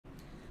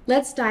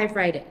Let's dive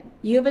right in.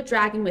 You have a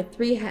dragon with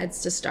 3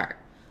 heads to start.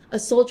 A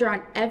soldier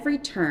on every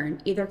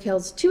turn either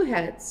kills 2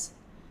 heads,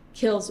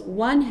 kills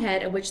 1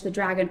 head at which the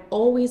dragon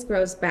always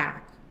grows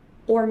back,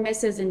 or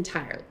misses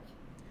entirely,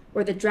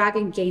 where the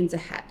dragon gains a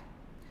head.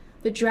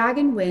 The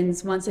dragon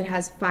wins once it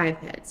has 5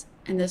 heads,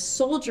 and the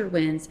soldier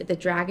wins if the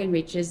dragon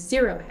reaches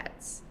 0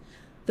 heads.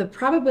 The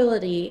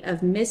probability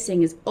of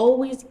missing is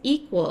always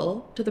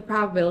equal to the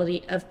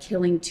probability of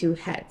killing 2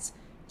 heads,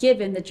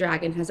 given the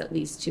dragon has at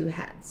least 2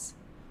 heads.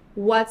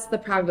 What's the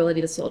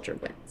probability the soldier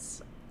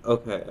wins?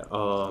 Okay,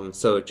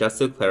 so just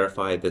to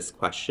clarify this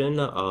question,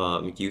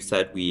 you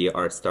said we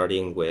are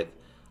starting with,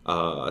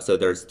 so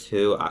there's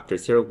 2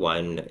 actors here.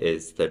 One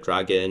is the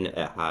dragon.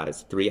 It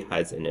has 3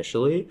 heads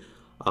initially,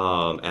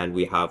 and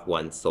we have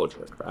 1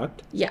 soldier,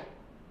 correct? Yeah,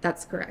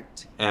 that's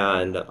correct.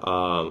 And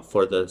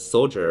for the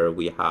soldier,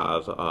 we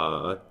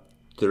have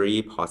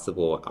 3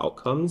 possible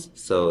outcomes.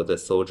 So the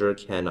soldier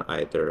can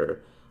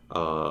either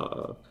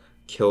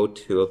kill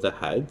 2 of the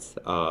heads.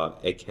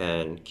 It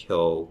can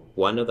kill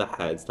 1 of the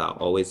heads that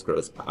always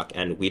grows back,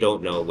 and we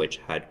don't know which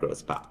head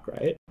grows back,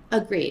 right?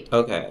 Agreed.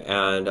 Okay,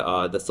 and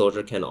the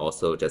soldier can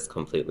also just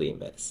completely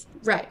miss.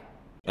 Right.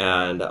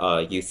 And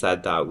you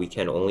said that we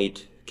can only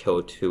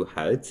kill 2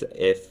 heads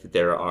if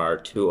there are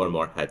 2 or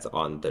more heads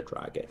on the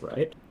dragon,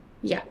 right?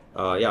 Yeah.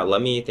 Yeah,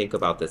 let me think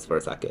about this for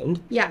a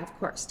second. Yeah, of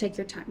course. Take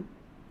your time.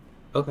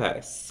 Okay,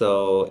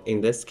 so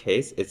in this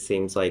case, it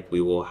seems like we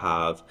will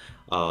have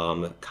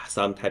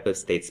some type of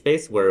state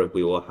space where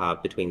we will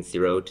have between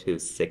 0 to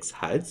 6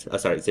 heads,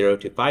 0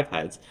 to 5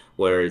 heads,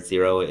 where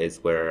 0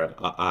 is where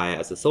I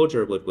as a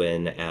soldier would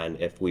win, and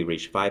if we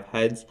reach 5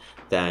 heads,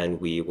 then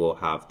we will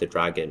have the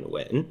dragon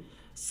win.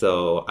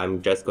 So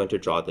I'm just going to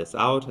draw this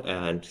out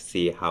and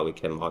see how we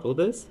can model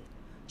this.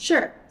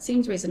 Sure,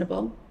 seems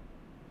reasonable.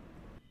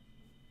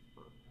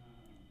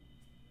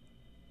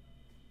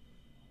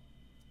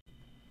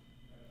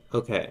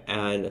 Okay,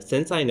 and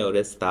since I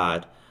noticed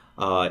that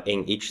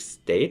in each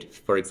state,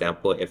 for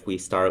example, if we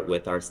start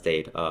with our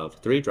state of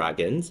 3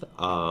 dragons,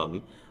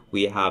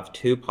 we have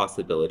 2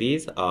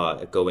 possibilities,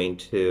 going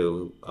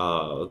to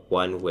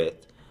one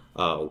with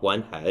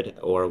 1 head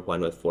or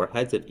one with 4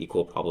 heads at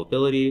equal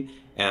probability.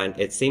 And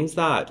it seems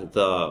that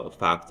the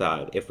fact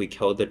that if we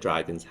kill the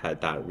dragon's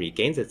head that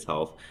regains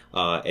itself,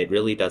 it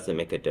really doesn't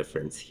make a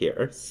difference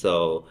here.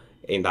 So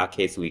in that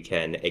case, we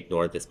can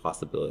ignore this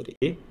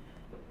possibility.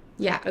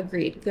 Yeah,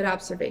 agreed. Good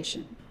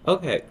observation.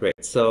 Okay,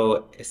 great.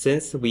 So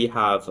since we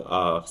have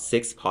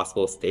 6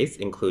 possible states,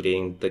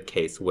 including the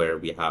case where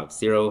we have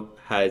 0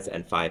 heads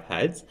and 5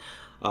 heads,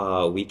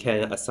 we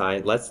can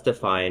assign, let's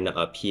define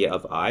a P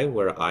of I,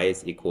 where I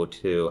is equal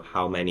to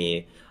how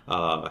many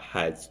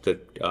heads the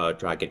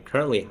dragon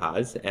currently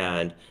has,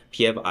 and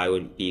P of I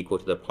would be equal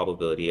to the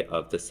probability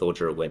of the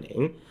soldier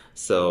winning.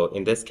 So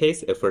in this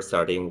case, if we're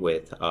starting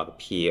with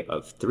P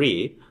of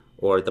 3,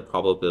 or the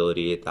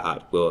probability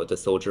that the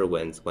soldier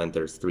wins when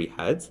there's 3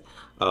 heads,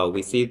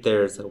 we see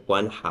there's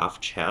 1/2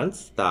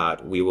 chance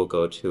that we will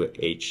go to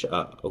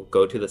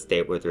the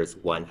state where there's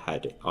 1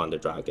 head on the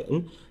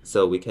dragon.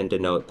 So we can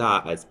denote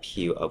that as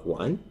P of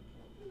 1.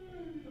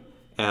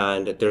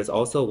 And there's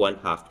also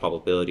 1/2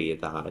 probability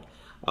that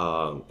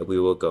we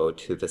will go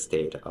to the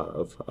state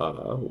of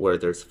where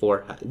there's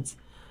 4 heads.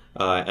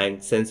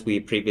 And since we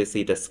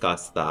previously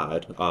discussed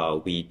that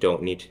we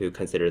don't need to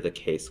consider the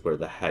case where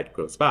the head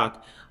grows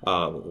back,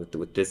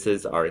 this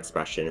is our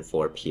expression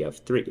for P of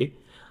 3.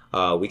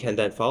 We can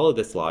then follow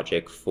this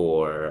logic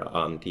for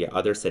the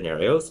other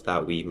scenarios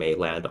that we may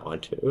land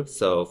onto.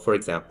 So for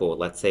example,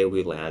 let's say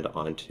we land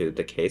onto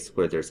the case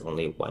where there's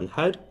only 1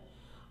 head.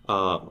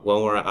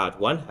 When we're at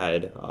 1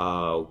 head,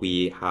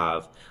 we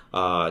have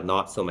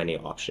not so many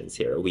options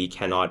here. We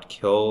cannot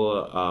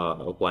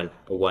kill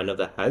one of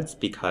the heads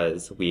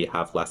because we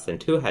have less than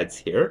 2 heads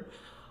here.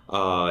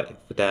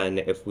 Then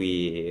if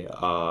we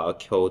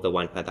kill the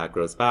 1 head that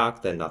grows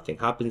back, then nothing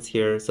happens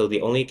here. So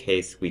the only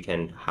case we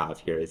can have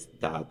here is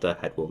that the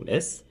head will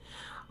miss.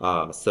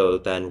 So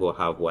then we'll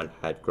have 1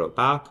 head grow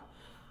back,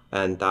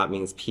 and that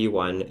means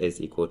P1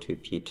 is equal to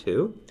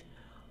P2.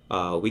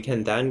 We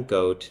can then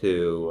go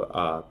to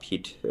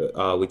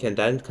P2. We can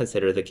then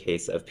consider the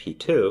case of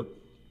P2.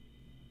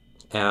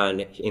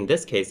 And in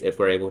this case, if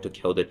we're able to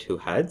kill the 2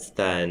 heads,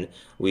 then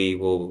we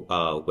will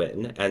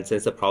win. And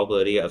since the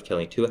probability of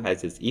killing 2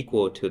 heads is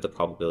equal to the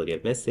probability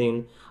of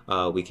missing,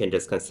 we can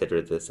just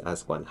consider this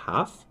as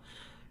 1/2.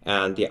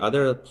 And the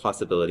other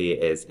possibility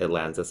is it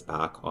lands us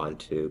back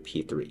onto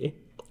P3.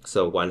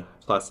 So 1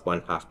 plus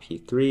 1/2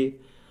 P3.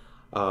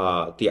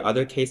 The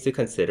other case to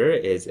consider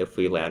is if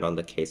we land on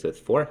the case with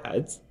 4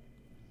 heads.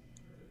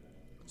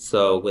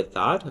 So with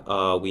that,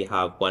 we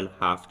have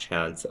 1/2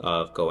 chance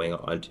of going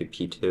on to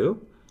P2.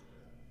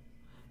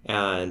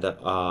 And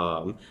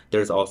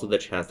there's also the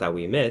chance that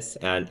we miss.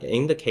 And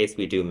in the case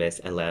we do miss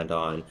and land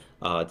on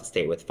the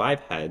state with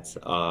 5 heads,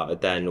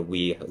 then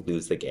we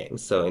lose the game.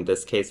 So in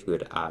this case, we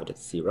would add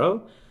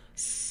 0.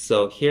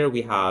 So here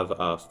we have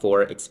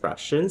four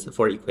equations. We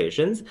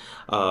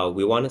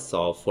want to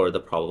solve for the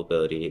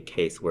probability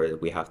case where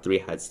we have three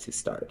heads to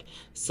start.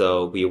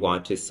 So we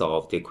want to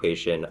solve the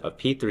equation of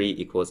P3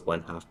 equals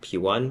 1 half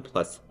P1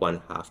 plus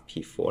 1 half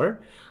P4.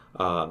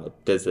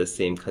 Does this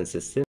seem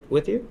consistent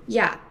with you?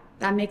 Yeah,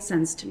 that makes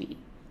sense to me.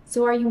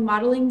 So are you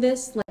modeling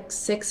this like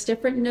 6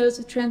 different nodes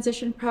with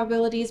transition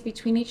probabilities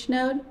between each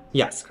node?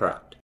 Yes,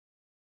 correct.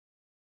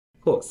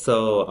 Cool.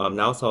 So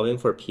now solving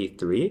for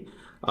P3,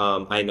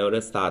 I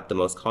noticed that the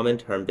most common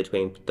term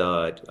between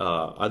the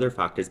other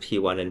factors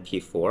P1 and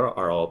P4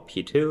 are all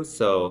P2.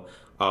 So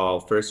I'll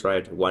first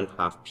write 1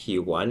 half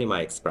P1 in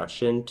my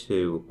expression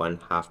to 1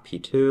 half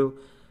P2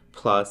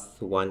 plus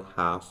 1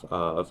 half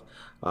of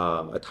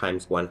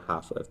times 1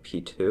 half of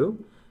P2.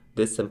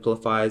 This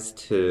simplifies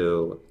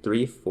to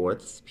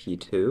 3/4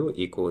 P2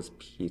 equals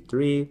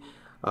P3.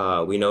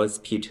 We know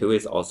P2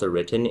 is also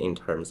written in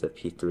terms of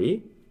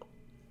P3.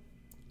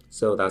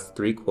 So that's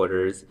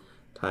 3/4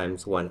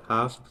 times 1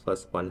 half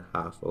plus 1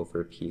 half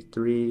over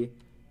P3.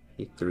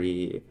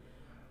 P3,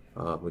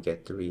 we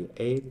get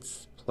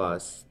 3/8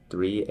 plus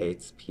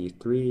 3/8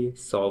 P3.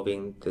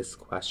 Solving this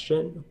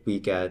question, we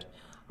get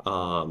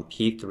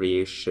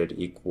P3 should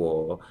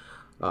equal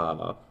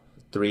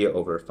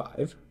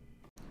 3/5.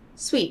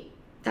 Sweet,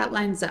 that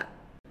lines up.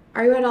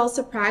 Are you at all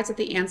surprised that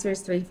the answer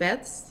is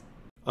 3/5?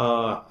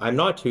 I'm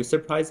not too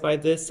surprised by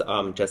this,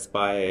 just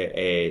by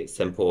a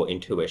simple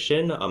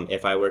intuition.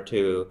 If I were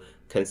to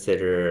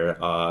consider,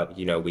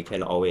 we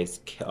can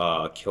always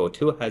kill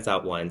two heads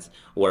at once,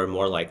 we're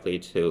more likely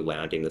to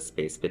land in the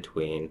space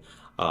between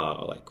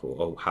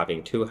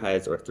having two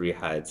heads or three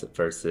heads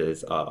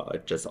versus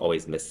just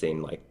always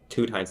missing like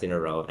 2 times in a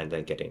row and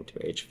then getting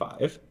to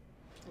H5.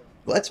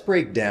 Let's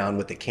break down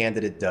what the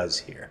candidate does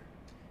here.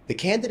 The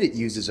candidate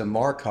uses a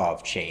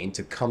Markov chain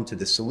to come to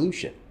the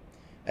solution.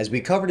 As we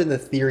covered in the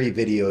theory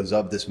videos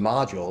of this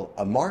module,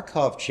 a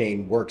Markov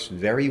chain works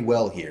very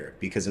well here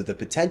because of the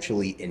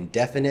potentially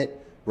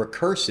indefinite,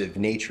 recursive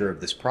nature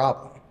of this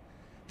problem.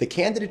 The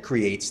candidate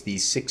creates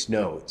these 6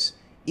 nodes.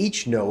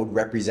 Each node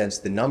represents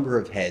the number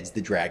of heads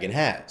the dragon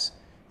has,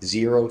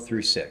 0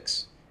 through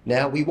 6.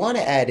 Now we want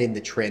to add in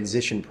the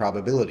transition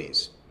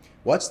probabilities.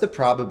 What's the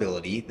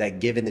probability that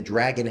given the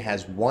dragon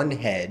has 1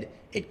 head,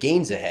 it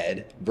gains a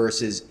head,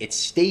 versus it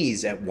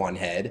stays at 1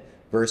 head,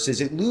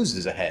 versus it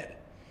loses a head?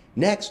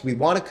 Next, we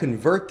want to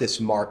convert this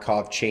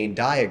Markov chain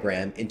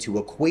diagram into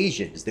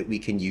equations that we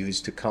can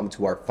use to come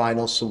to our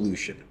final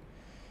solution.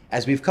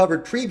 As we've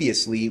covered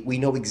previously, we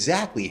know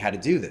exactly how to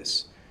do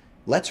this.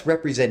 Let's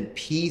represent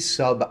P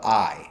sub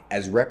I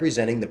as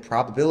representing the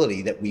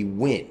probability that we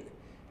win,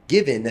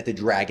 given that the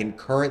dragon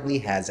currently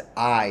has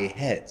I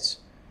heads.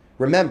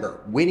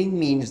 Remember, winning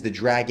means the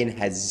dragon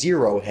has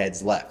 0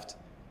 heads left.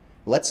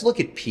 Let's look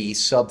at P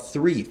sub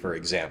 3, for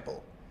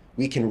example.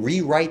 We can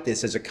rewrite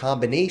this as a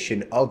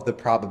combination of the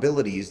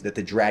probabilities that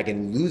the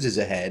dragon loses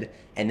a head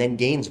and then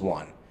gains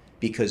 1,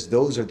 because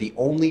those are the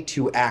only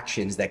 2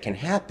 actions that can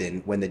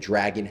happen when the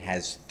dragon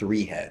has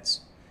 3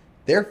 heads.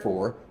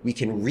 Therefore, we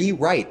can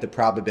rewrite the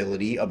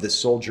probability of the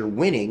soldier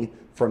winning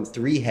from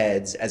 3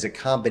 heads as a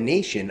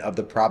combination of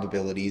the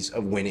probabilities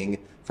of winning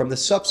from the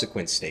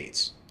subsequent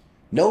states.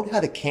 Note how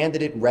the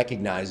candidate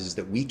recognizes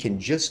that we can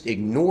just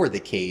ignore the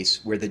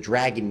case where the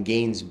dragon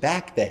gains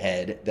back the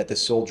head that the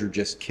soldier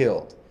just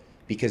killed,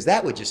 because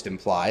that would just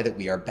imply that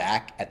we are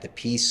back at the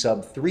P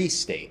sub 3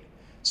 state,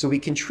 so we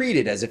can treat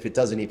it as if it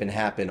doesn't even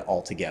happen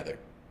altogether.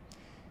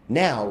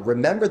 Now,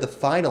 remember the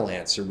final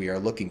answer we are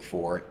looking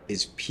for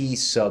is P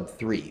sub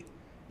 3,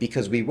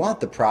 because we want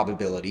the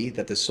probability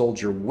that the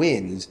soldier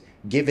wins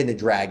given the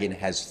dragon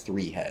has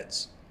 3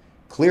 heads.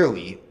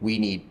 Clearly, we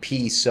need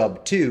P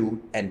sub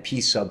 2 and P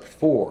sub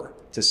 4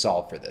 to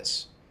solve for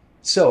this.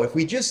 So if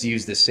we just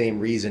use the same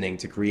reasoning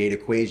to create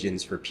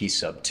equations for P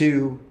sub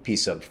 2, P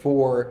sub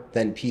 4,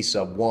 then P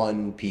sub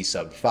 1, P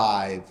sub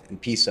 5, and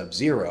P sub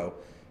 0,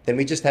 then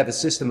we just have a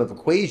system of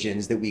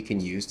equations that we can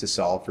use to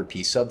solve for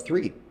P sub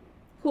 3.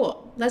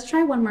 Cool. Let's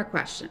try one more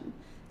question.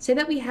 Say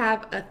that we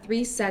have a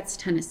 3 sets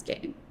tennis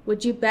game.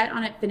 Would you bet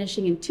on it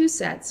finishing in 2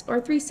 sets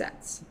or 3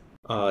 sets?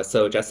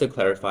 So just to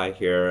clarify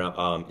here,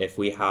 if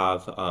we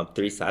have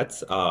 3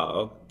 sets,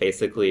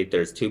 basically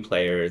there's 2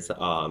 players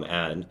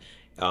and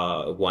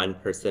one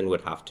person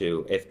would have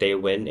to, if they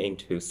win in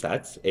 2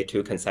 sets,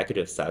 2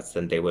 consecutive sets,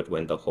 then they would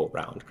win the whole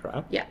round,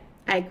 correct? Yeah,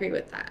 I agree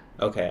with that.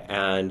 Okay,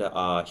 and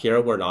here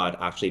we're not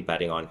actually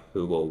betting on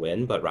who will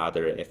win, but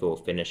rather if it will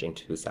finish in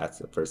 2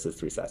 sets versus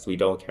 3 sets. We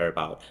don't care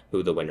about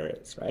who the winner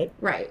is, right?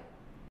 Right.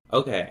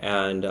 Okay,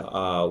 and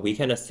we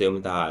can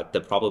assume that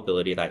the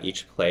probability that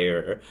each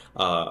player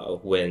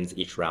wins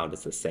each round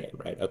is the same,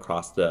 right?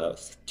 Across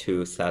the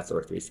 2 sets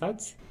or 3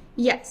 sets?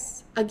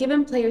 Yes, a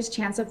given player's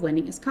chance of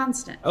winning is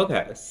constant.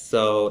 Okay,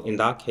 so in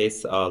that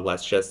case,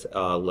 let's just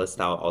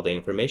list out all the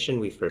information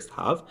we first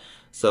have.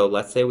 So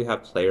let's say we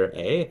have player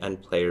A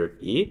and player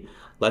B.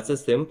 Let's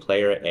assume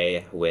player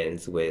A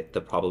wins with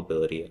the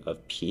probability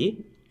of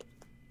P.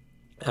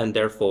 And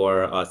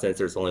therefore, since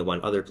there's only one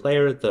other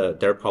player,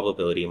 their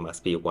probability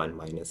must be 1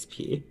 minus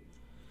P.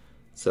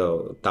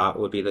 So that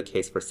would be the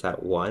case for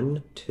set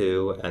 1,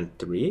 2, and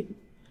 3.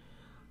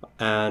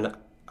 And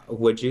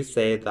would you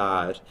say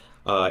that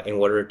in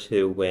order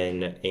to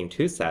win in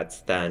 2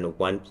 sets, then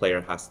one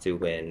player has to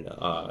win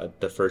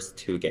the first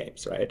 2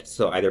 games, right?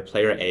 So either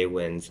player A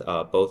wins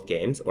both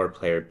games or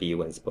player B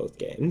wins both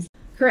games.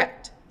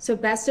 Correct. So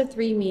best of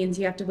 3 means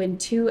you have to win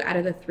 2 out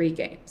of the 3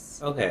 games.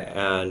 Okay,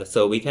 and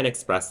so we can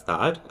express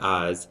that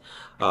as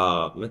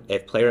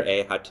if player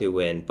A had to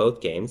win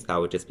both games, that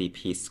would just be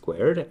p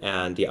squared,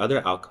 and the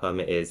other outcome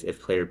is if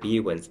player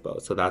B wins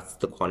both. So that's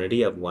the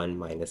quantity of 1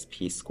 minus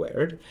p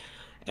squared.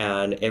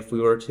 And if we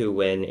were to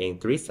win in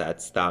 3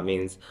 sets, that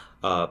means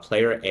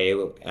player A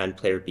and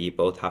player B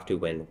both have to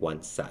win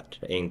 1 set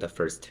in the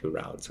first 2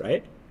 rounds,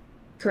 right?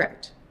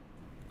 Correct.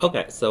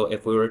 Okay, so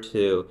if we were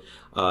to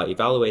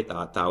evaluate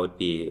that, that would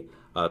be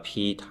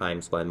p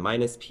times 1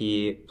 minus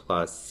p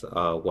plus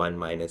 1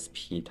 minus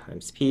p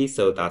times p.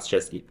 So that's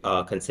just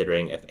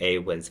considering if A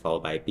wins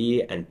followed by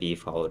B and B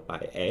followed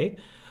by A.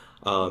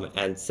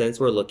 And since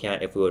we're looking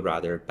at if we would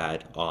rather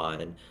bet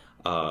on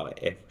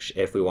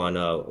if we want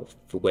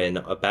to win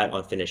a bet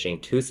on finishing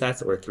 2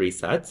 sets or 3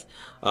 sets,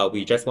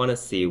 we just want to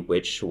see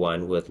which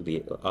one would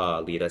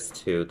lead us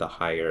to the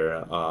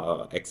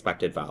higher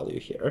expected value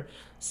here.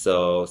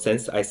 So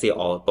since I see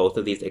both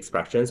of these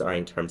expressions are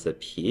in terms of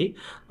p,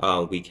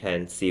 we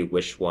can see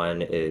which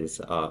one is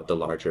the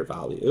larger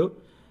value.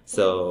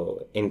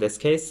 So in this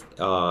case,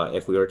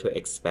 if we were to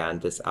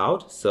expand this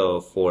out,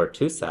 so for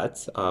 2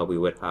 sets, we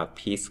would have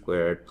p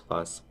squared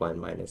plus 1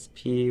 minus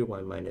p,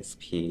 1 minus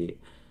p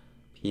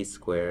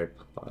squared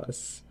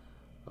plus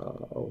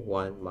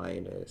 1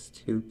 minus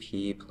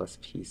 2p plus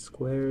p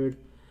squared.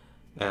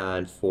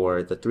 And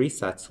for the 3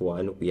 sets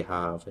one, we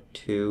have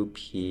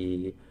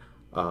 2p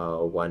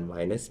 1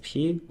 minus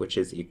p, which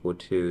is equal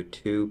to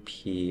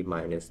 2p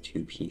minus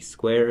 2p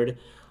squared.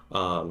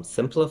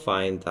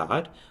 Simplifying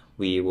that,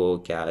 we will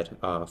get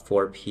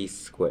 4p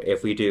squared.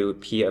 If we do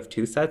p of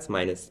 2 sets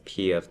minus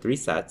p of 3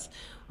 sets,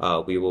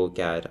 we will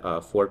get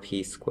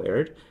 4p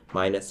squared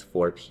minus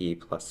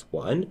 4p plus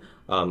 1.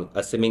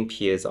 Assuming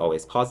p is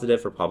always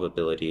positive for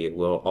probability,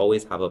 we'll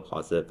always have a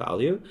positive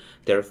value.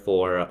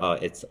 Therefore,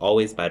 it's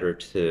always better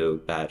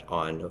to bet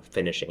on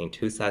finishing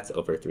 2 sets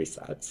over 3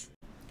 sets.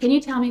 Can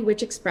you tell me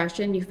which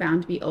expression you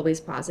found to be always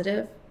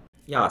positive?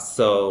 Yeah,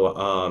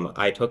 so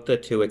I took the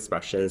 2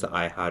 expressions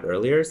I had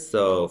earlier.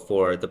 So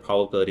for the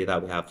probability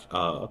that we have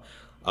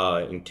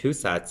in 2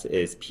 sets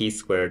is p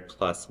squared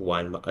plus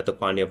 1, the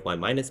quantity of 1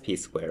 minus p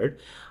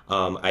squared.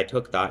 I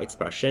took that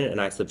expression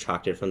and I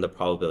subtracted from the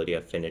probability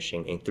of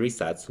finishing in 3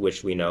 sets,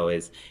 which we know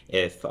is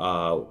if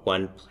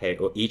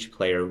each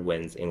player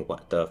wins in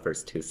the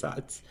first 2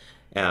 sets.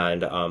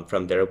 And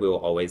from there, we will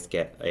always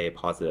get a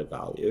positive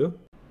value.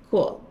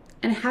 Cool.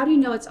 And how do you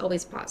know it's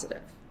always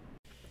positive?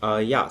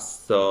 Yeah,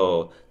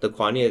 so the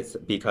quantity is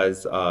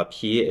because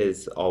p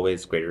is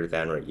always greater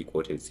than or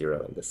equal to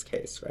 0 in this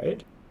case,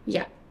 right?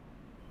 Yeah.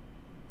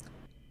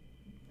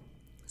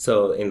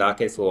 So in that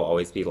case, we'll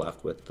always be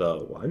left with the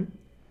 1.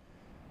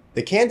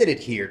 The candidate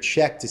here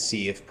checked to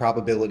see if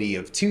probability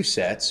of 2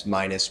 sets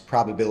minus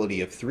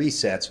probability of 3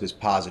 sets was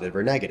positive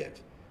or negative.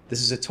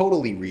 This is a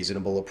totally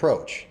reasonable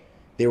approach.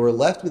 They were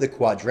left with a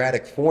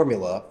quadratic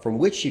formula from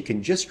which you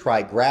can just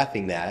try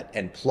graphing that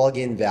and plug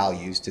in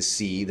values to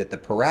see that the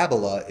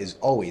parabola is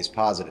always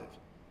positive.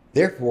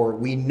 Therefore,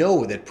 we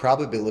know that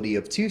probability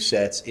of 2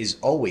 sets is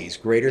always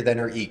greater than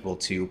or equal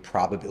to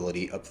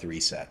probability of 3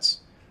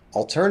 sets.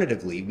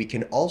 Alternatively, we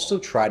can also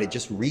try to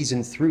just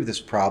reason through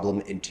this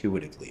problem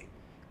intuitively.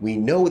 We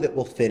know that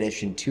we'll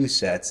finish in 2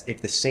 sets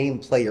if the same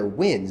player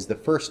wins the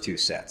first 2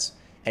 sets,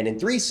 and in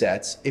 3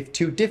 sets if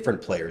 2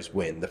 different players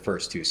win the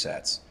first 2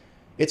 sets.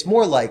 It's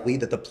more likely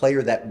that the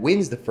player that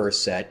wins the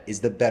first set is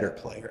the better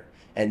player,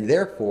 and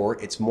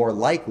therefore it's more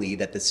likely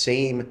that the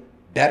same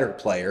better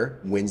player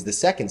wins the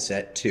second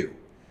set too.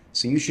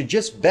 So you should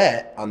just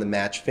bet on the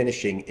match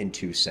finishing in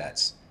 2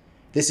 sets.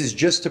 This is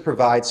just to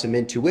provide some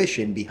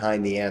intuition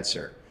behind the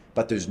answer,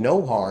 but there's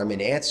no harm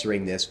in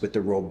answering this with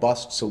the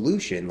robust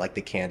solution like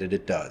the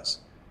candidate does.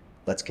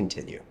 Let's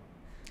continue.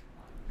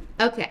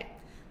 Okay,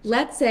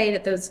 let's say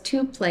that those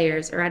 2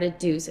 players are at a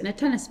deuce in a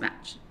tennis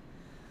match.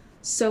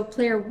 So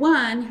player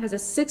 1 has a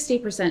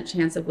 60%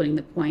 chance of winning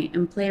the point,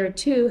 and player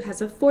 2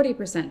 has a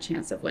 40%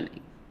 chance of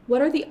winning.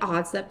 What are the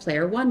odds that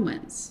player 1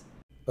 wins?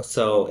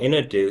 So in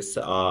a deuce,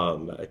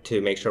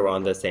 to make sure we're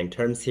on the same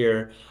terms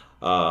here,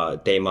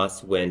 they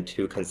must win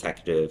 2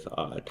 consecutive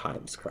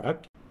times,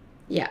 correct?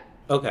 Yeah.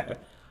 Okay.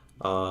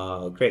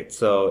 Great.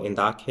 So in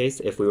that case,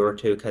 if we were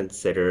to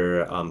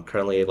consider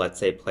currently, let's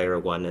say player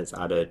 1 is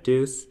at a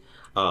deuce,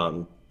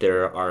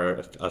 there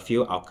are a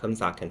few outcomes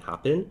that can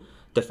happen.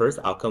 The first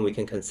outcome we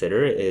can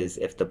consider is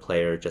if the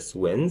player just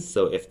wins.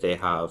 So if they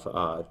have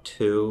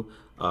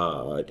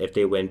if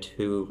they win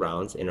 2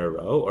 rounds in a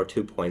row or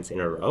 2 points in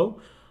a row.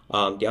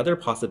 The other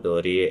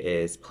possibility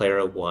is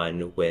player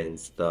 1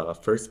 wins the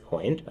first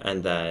point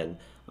and then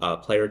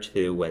player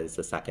 2 wins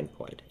the second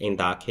point. In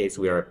that case,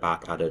 we are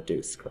back at a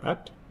deuce,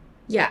 correct?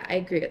 Yeah, I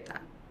agree with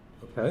that.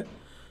 Okay.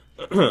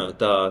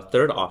 The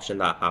third option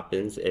that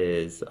happens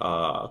is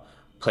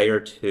player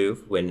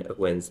 2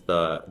 wins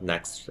the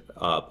next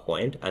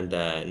point, and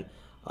then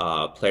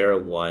player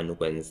 1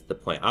 wins the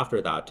point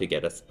after that to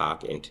get us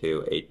back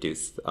into a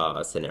deuce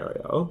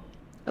scenario.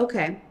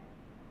 Okay.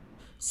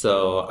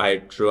 So I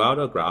drew out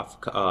a graph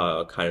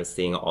kind of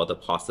seeing all the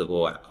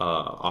possible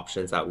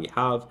options that we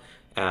have.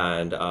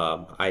 And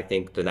I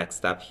think the next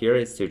step here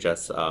is to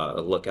just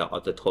look at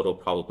all the total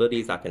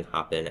probabilities that can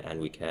happen,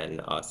 and we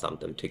can sum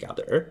them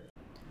together.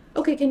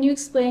 Okay, can you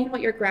explain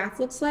what your graph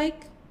looks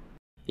like?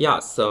 Yeah,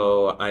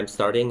 so I'm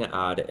starting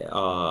at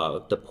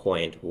the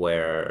point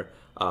where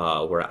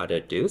we're at a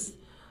deuce,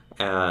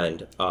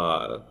 and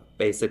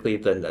basically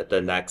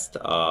the next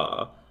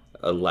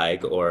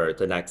leg or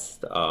the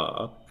next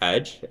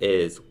edge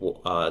is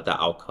the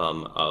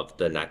outcome of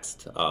the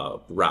next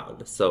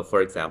round. So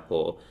for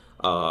example,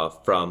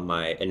 from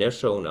my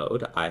initial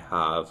node, I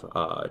have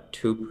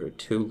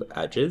two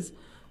edges.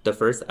 The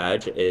first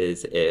edge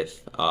is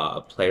if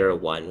player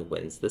 1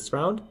 wins this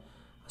round.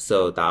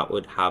 So that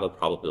would have a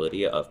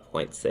probability of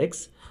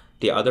 0.6.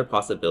 The other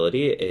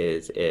possibility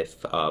is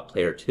if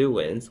player 2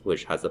 wins,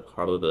 which has a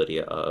probability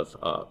of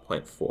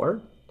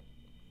 0.4.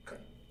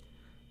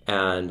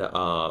 And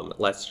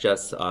let's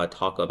just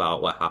talk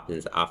about what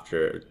happens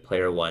after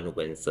player 1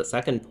 wins the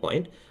second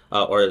point,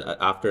 or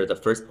after the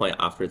first point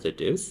after the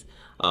deuce.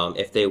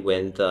 If they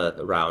win the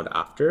round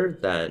after,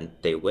 then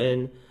they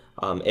win.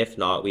 If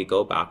not, we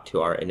go back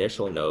to our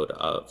initial node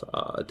of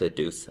the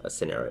deuce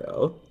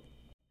scenario.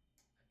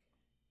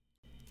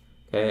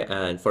 Okay,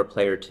 and for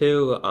player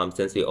 2,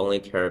 since we only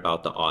care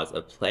about the odds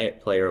of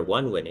player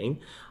 1 winning,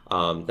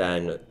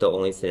 then the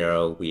only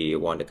scenario we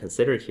want to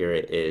consider here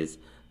is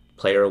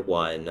player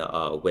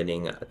 1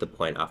 winning at the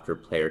point after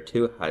player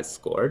 2 has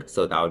scored.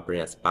 So that would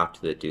bring us back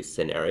to the deuce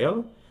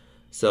scenario.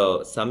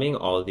 So summing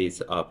all of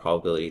these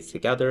probabilities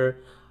together,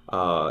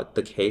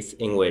 the case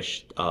in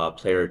which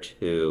player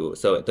 2,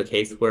 so the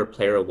case where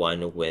player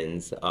 1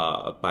 wins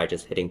by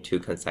just hitting 2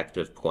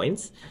 consecutive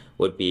points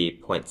would be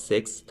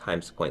 0.6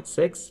 times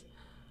 0.6.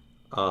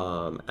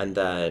 And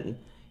then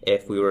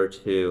if we were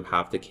to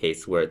have the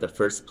case where the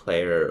first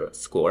player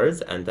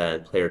scores and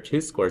then player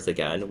 2 scores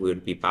again, we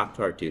would be back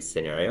to our deuce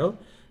scenario.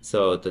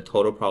 So the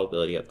total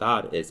probability of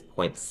that is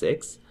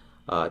 0.6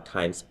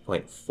 times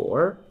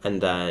 0.4,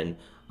 and then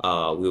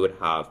we would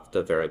have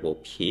the variable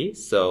p.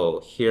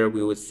 So here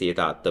we would see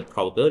that the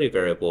probability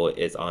variable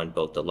is on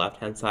both the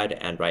left-hand side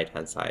and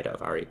right-hand side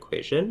of our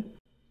equation.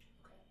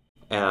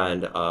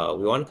 And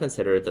we want to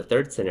consider the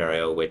third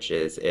scenario, which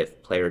is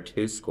if player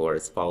 2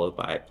 scores followed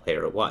by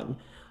player 1.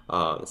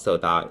 So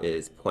that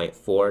is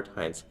 0.4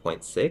 times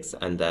 0.6.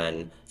 And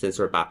then since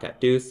we're back at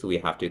deuce, we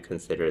have to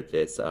consider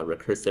this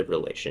recursive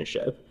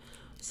relationship.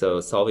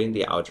 So solving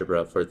the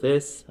algebra for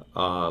this,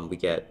 we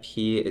get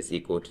p is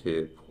equal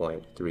to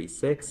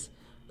 0.36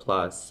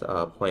 plus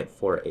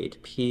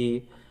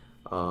 0.48p,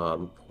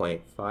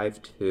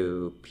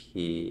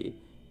 0.52p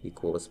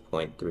equals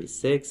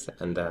 0.36,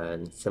 and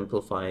then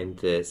simplifying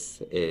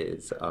this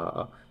is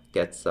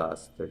gets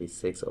us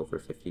 36 over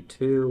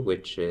 52,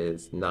 which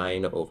is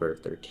 9 over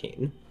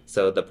 13.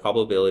 So the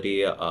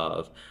probability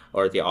of,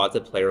 or the odds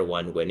of player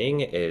 1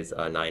 winning is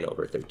 9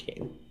 over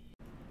 13.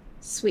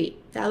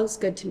 Sweet, that looks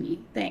good to me.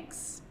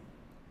 Thanks.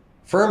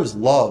 Firms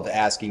love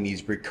asking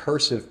these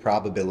recursive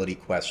probability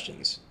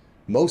questions.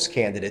 Most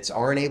candidates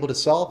aren't able to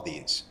solve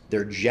these.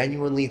 They're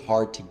genuinely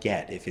hard to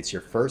get if it's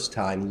your first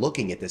time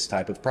looking at this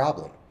type of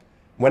problem.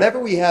 Whenever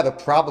we have a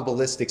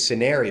probabilistic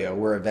scenario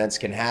where events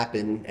can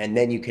happen and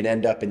then you can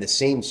end up in the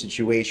same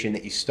situation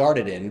that you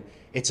started in,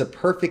 it's a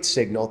perfect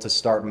signal to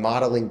start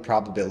modeling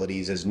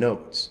probabilities as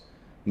nodes.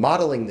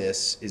 Modeling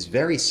this is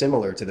very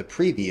similar to the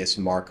previous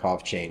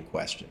Markov chain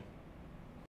question.